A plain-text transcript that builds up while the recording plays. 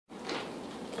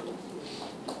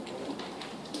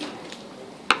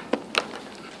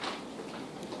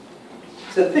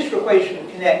So the Fisher equation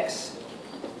connects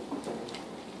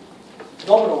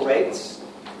nominal rates,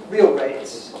 real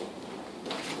rates,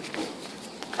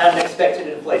 and expected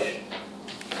inflation.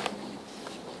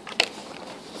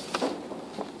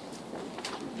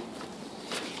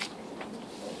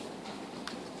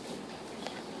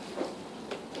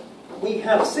 We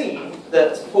have seen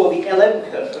that for the LM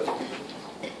curve,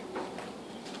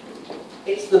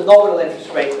 it's the nominal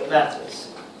interest rate that matters.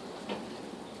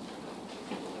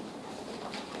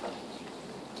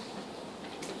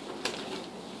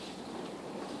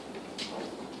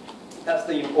 That's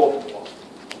the important one.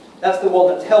 That's the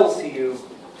one that tells you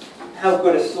how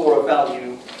good a store of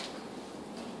value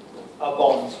are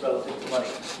bonds relative to money.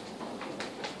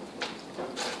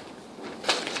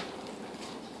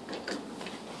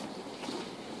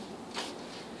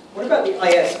 What about the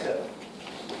IS curve?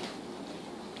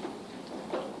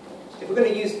 If we're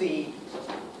going to use the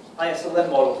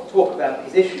ISLM model to talk about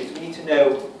these issues, we need to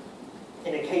know,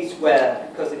 in a case where,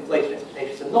 because inflation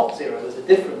expectations are not zero, there's a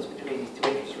difference between these two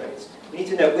interest rates, we need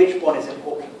to know which one is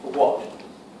important for what.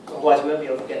 Otherwise, we won't be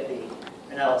able to get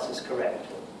the analysis correct.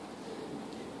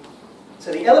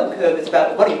 So the LM curve is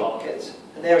about the money market,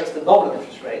 and there it's the nominal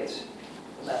interest rate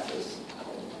that matters.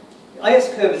 The IS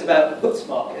curve is about the goods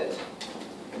market.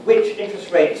 Which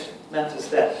interest rate matters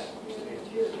there?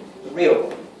 The real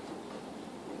one.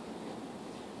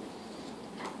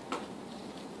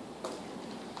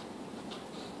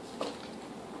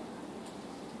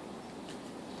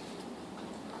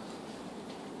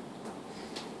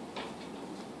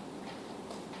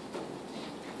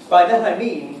 By that I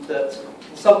mean that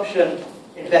consumption,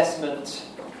 investment,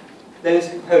 those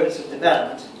components of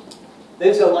demand,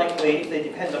 those are likely, if they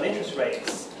depend on interest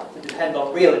rates, to depend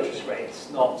on real interest rates,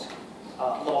 not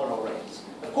nominal rates.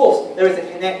 Of course, there is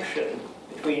a connection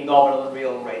between nominal and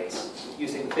real rates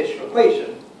using the Fisher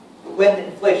equation. But when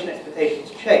inflation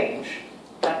expectations change,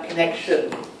 that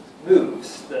connection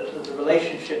moves. The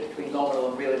relationship between nominal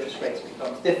and real interest rates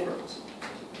becomes different.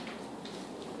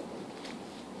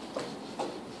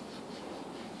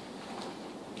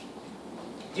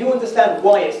 Do you understand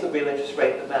why it's the real interest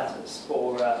rate that matters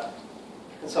for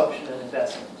consumption and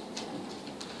investment?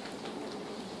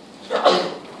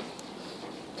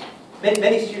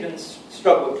 Many students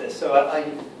struggle with this, so I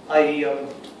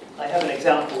have an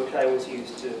example which I always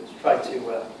use to try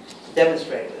to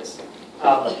demonstrate this.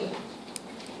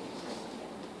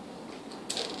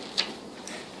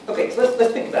 Okay, so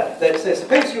let's think about it. So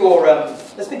suppose you're,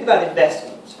 let's think about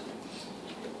investment.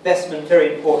 Investment,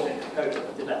 very important component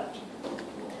of demand.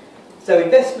 So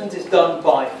investment is done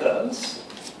by firms,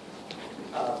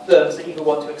 firms that either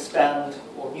want to expand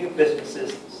or new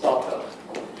businesses start up.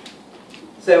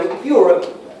 So if you're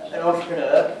an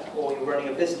entrepreneur or you're running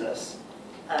a business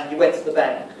and you went to the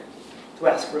bank to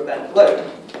ask for a bank loan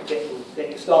to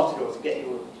get you started or to get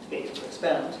you to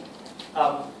expand,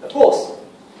 of course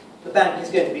the bank is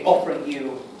going to be offering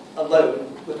you a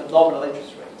loan with a nominal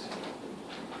interest rate.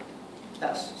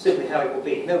 That's simply how it will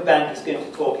be. No bank is going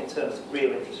to talk in terms of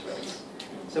real interest rates.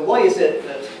 So why is it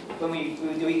that when we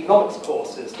do economics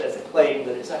courses, there's a claim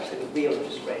that it's actually the real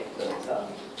interest rate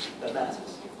that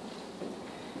matters?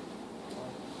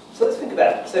 So let's think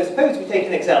about it. So suppose we take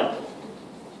an example.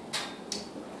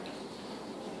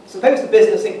 Suppose the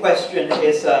business in question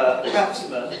is a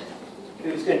craftsman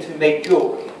who's going to make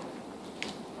jewellery.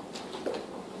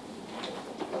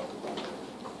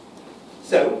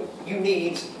 So you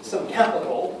need some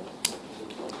capital.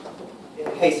 In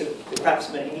the case of the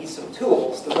craftsman, he needs some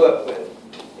tools to work with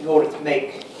in order to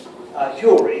make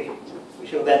jewellery, which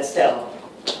he'll then sell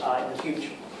in the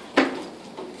future.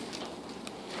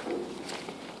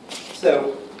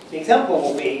 So the example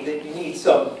will be that you need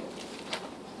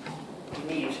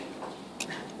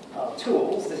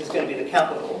tools. This is going to be the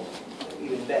capital that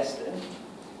you invest in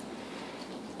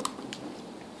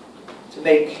to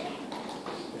make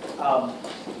some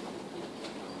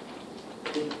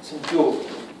jewellery.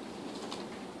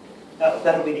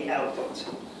 That'll be the output.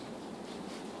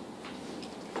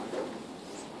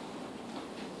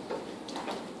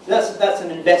 So that's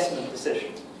an investment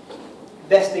decision.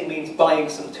 Investing means buying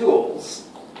some tools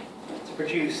to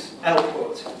produce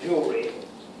output, jewellery,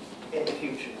 in the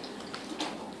future.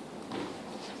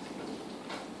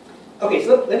 Okay,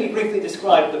 so let me briefly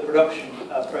describe the production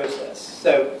process.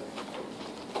 So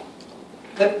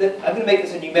I'm going to make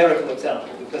this a numerical example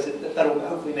because that will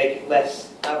hopefully make it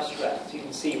less abstract. You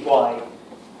can see why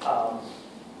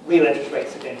real interest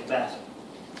rates are going to matter.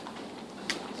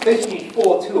 Suppose you need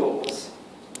 4 tools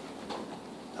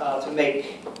to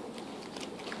make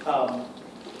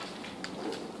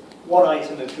one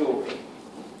item of jewellery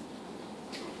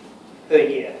per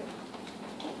year.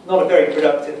 not a very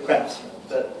productive craftsman,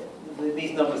 but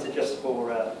these numbers are just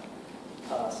for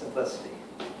simplicity.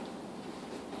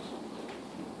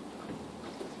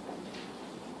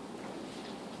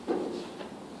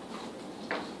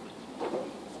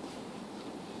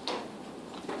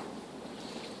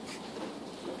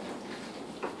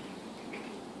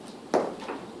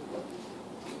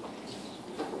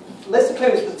 Let's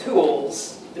suppose the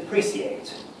tools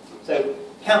depreciate. So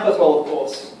capital, of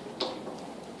course,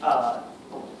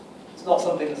 it's not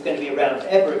something that's going to be around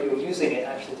forever. If you're using it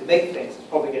actually to make things, it's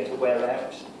probably going to wear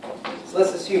out. So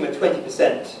let's assume a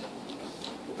 20%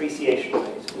 depreciation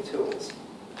rate for tools.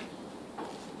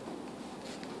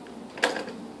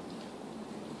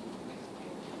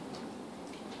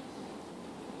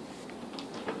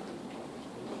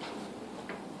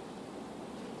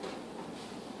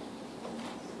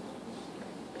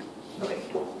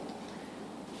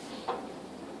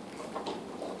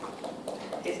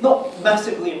 It's not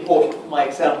massively important for my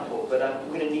example, but I'm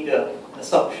going to need an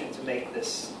assumption to make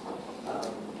this,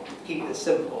 keep this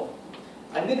simple.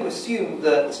 I'm going to assume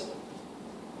that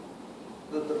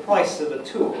the price of a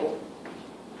tool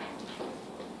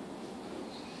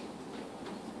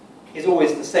is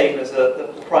always the same as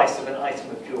the price of an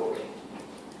item of jewellery.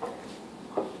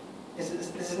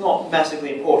 This is not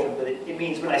massively important, but it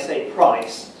means when I say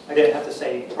price, I don't have to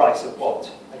say price of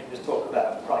what. I can just talk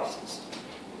about prices.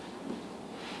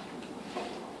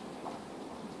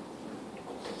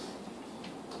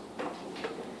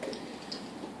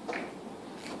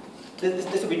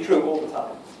 This will be true all the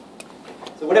time.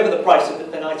 So whatever the price of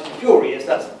an item of jewellery is,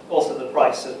 that's also the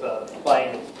price of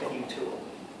buying a new tool.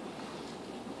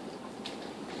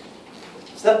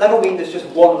 So that'll mean there's just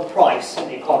one price in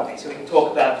the economy. So we can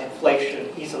talk about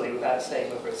inflation easily without saying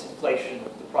whether it's inflation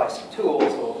of the price of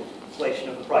tools or inflation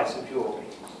of the price of jewellery.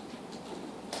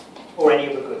 Or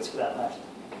any other goods for that matter.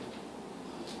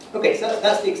 Okay, so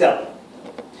that's the example.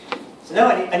 So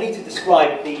now I need to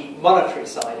describe the monetary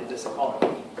side of this economy.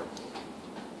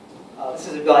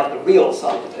 This is like the real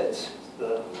side of it,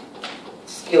 the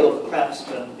skill of the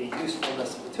craftsman, the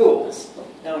usefulness of the tools.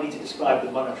 Now I need to describe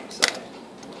the monetary side.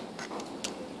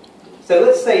 So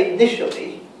let's say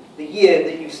initially, the year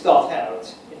that you start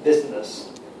out in business,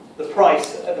 the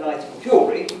price of an item of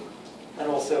jewellery and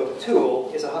also of a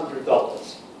tool is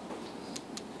 $100.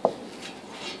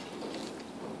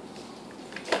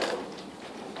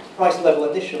 Price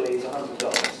level initially is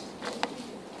 $100.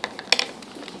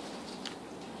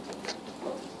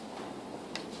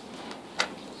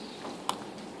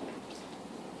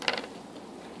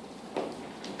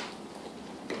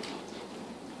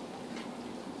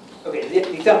 Okay,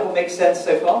 the example makes sense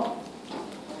so far?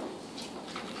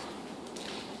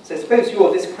 So suppose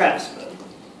you're this craftsman.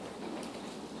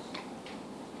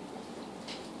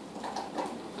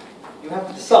 You have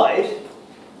to decide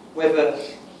whether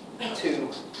to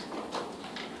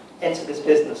enter this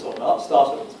business or not,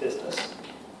 start up this business.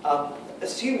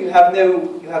 Assume you have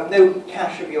no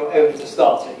cash of your own to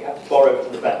start it. You have to borrow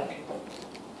from the bank.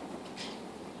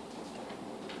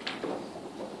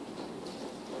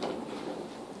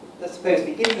 Let's suppose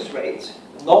the interest rate,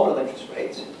 the nominal interest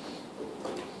rate,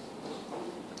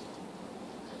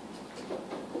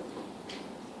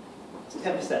 is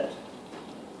 10%.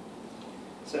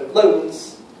 So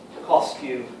loans cost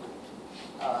you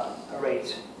a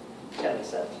rate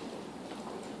 10%.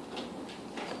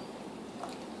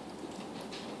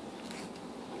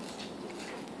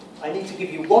 I need to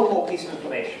give you one more piece of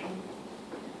information,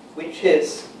 which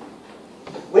is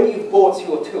when you've bought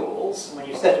your tools, when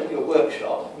you set up your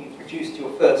workshop, and you've produced your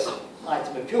first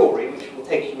item of jewellery, which will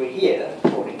take you a year,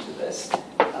 according to this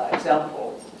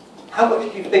example, how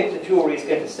much do you think the jewellery is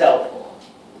going to sell for?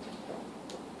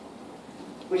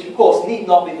 Which, of course, need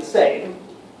not be the same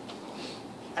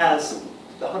as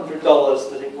the $100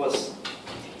 that it was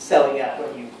selling at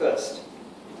when you first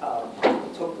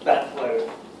took the bank loan,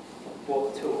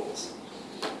 bought the tools,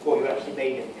 before you actually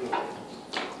made any jewellery.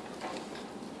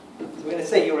 So we're going to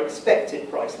say your expected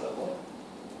price level.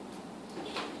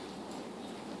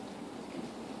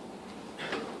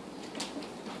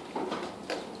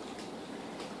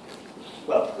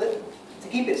 Well, to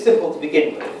keep it simple to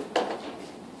begin with,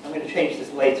 I'm going to change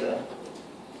this later.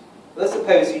 But let's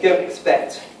suppose you don't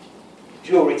expect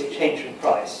jewellery to change in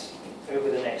price over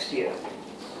the next year.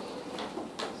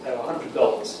 So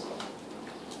 $100.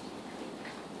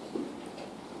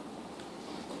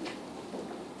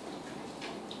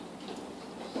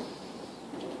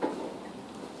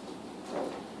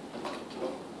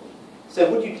 So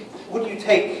would you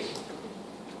take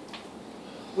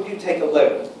a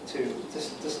loan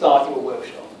to start your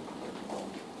workshop?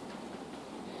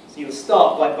 So you'll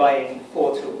start by buying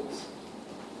 4 tools.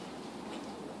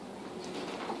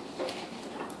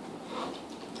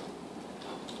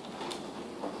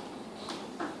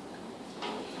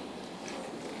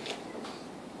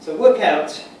 So work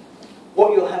out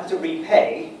what you'll have to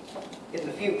repay in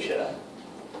the future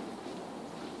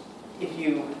if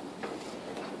you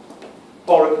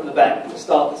borrow from the bank to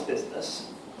start this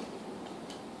business.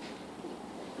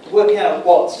 Work out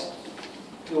what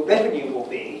your revenue will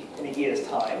be in a year's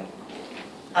time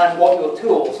and what your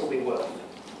tools will be worth.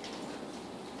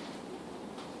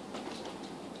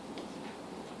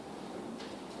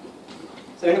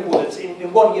 So in other words,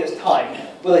 in 1 year's time,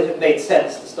 will it have made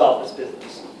sense to start this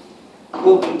business?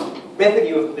 Will the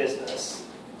revenue of the business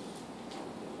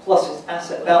plus its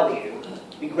asset value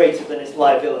be greater than its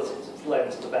liabilities, its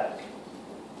loans to the bank?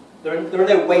 There are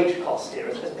no wage costs here.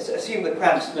 Assume the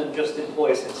craftsman just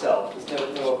employs himself. There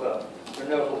are no other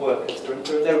workers. There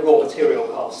are no raw material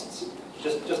costs.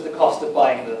 Just the cost of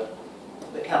buying the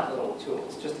capital or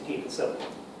tools, just to keep it simple.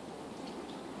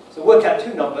 So work out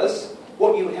two numbers,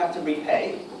 what you would have to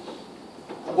repay,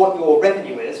 and what your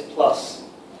revenue is, plus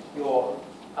your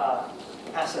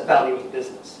asset value of the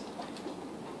business.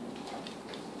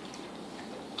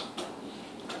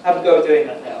 Have a go at doing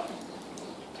that now.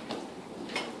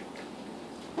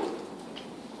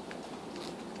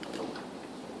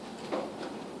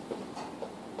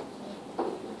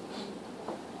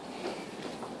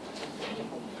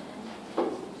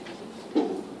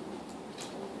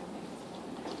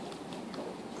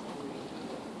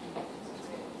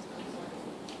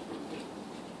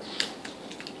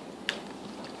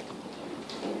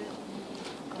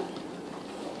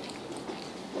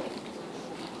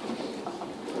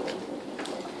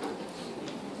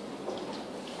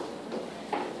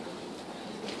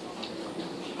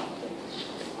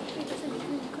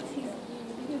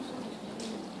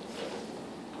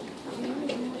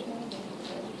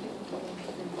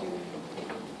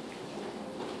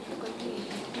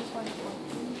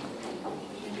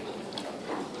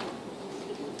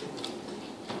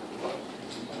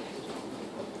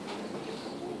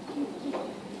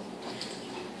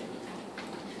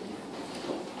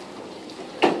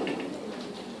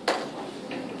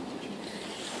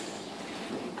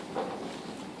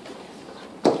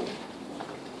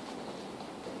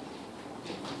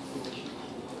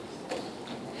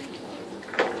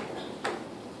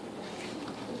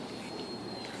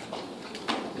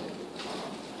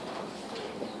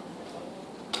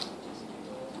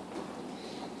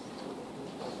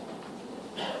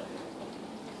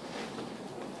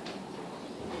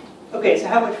 Okay, so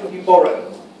how much would you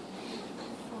borrow?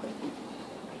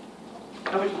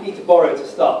 How much do you need to borrow to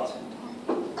start?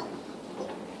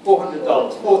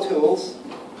 $400. 4 tools,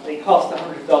 they cost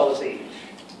 $100 each.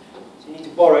 So you need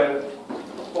to borrow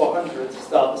 $400 to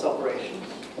start this operation.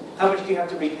 How much do you have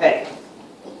to repay?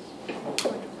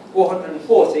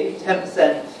 $440,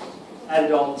 10%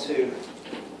 added on to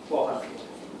 $400.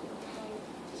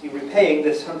 So you're repaying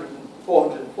this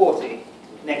 $440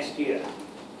 next year.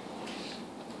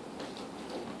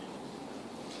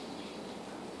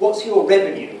 What's your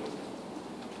revenue?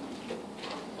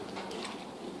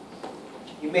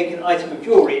 You make an item of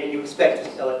jewellery and you expect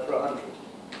to sell it for $100.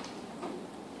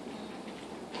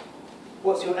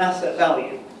 What's your asset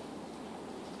value?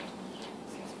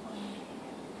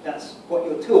 That's what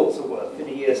your tools are worth in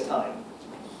a year's time.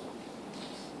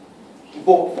 You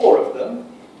bought 4 of them.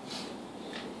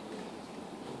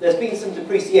 There's been some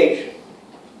depreciation.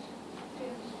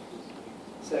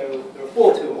 So there are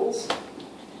 4 tools.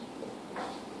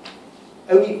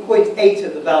 Only 0.8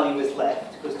 of the value is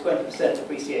left, because 20%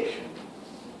 depreciation.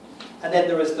 And then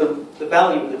there is the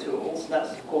value of the tools, and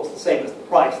that's of course the same as the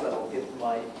price level, given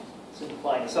my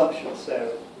simplifying assumption.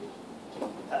 So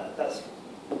that's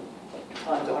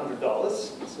times $100.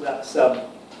 So that's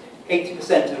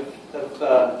 80% of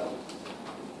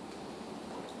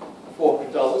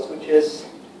 $400, which is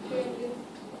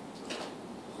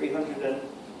 320.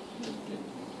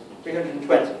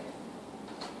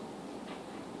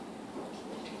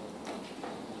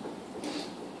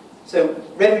 So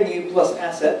revenue plus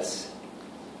assets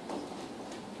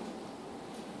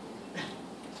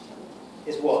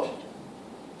is what?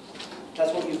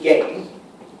 That's what you gain.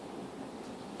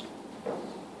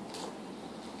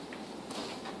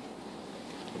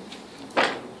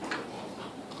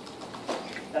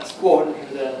 That's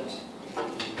 420.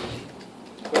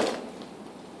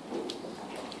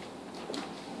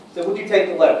 So would you take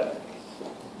a loan?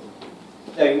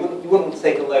 No, you wouldn't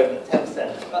take a loan at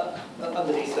 10%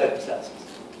 under these circumstances.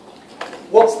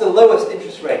 What's the lowest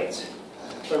interest rate?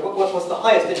 Sorry, what's the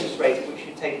highest interest rate at which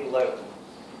you take the loan?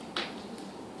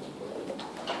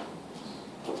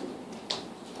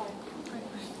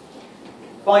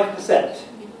 5%.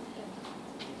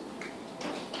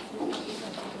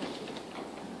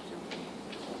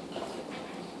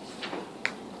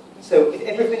 So if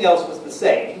everything else was the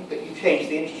same, but you changed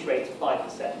the interest rate to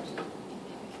 5%,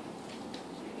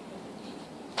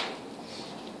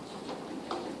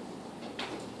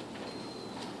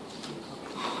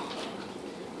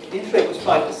 if the interest rate was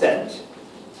 5%,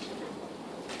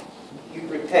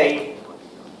 you'd repay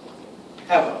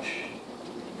how much?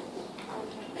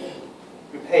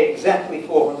 Repay exactly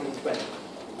 420.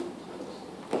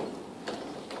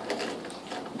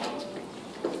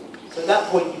 So at that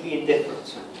point, you'd be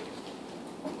indifferent.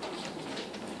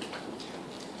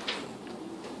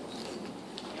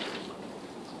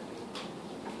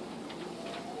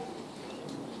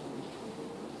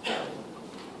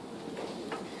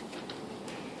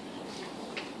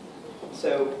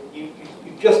 So you'd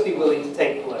just be willing to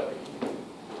take the loan.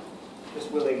 Just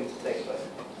willing to take the loan.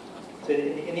 So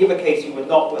in the other case, you were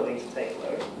not willing to take a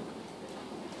loan.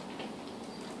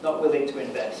 Not willing to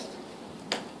invest.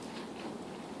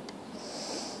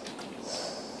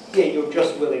 Here, you're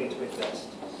just willing to invest.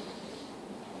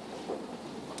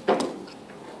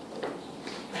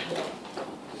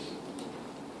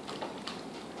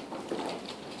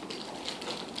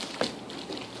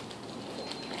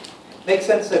 Make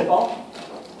sense so far?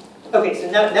 Okay,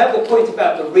 so now the point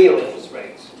about the real interest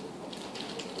rate,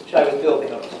 which I was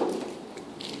building up to.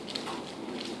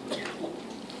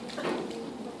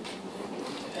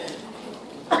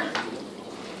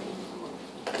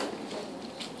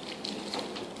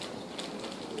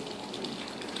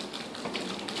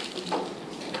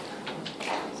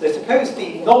 So suppose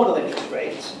the nominal interest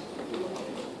rate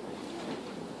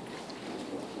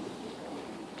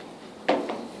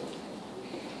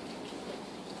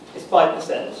is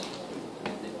 5%.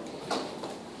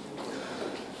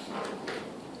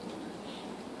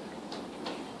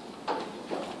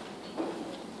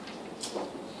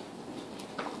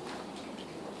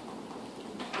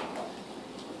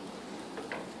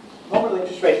 Nominal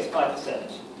interest rate is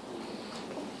 5%.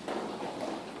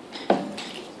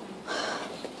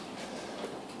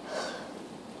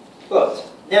 But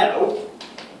now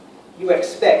you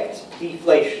expect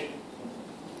deflation.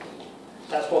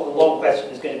 That's what the long question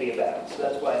is going to be about. So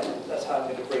that's how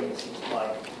I'm going to bring this into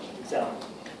my example.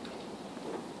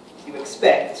 So you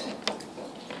expect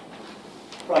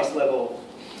price level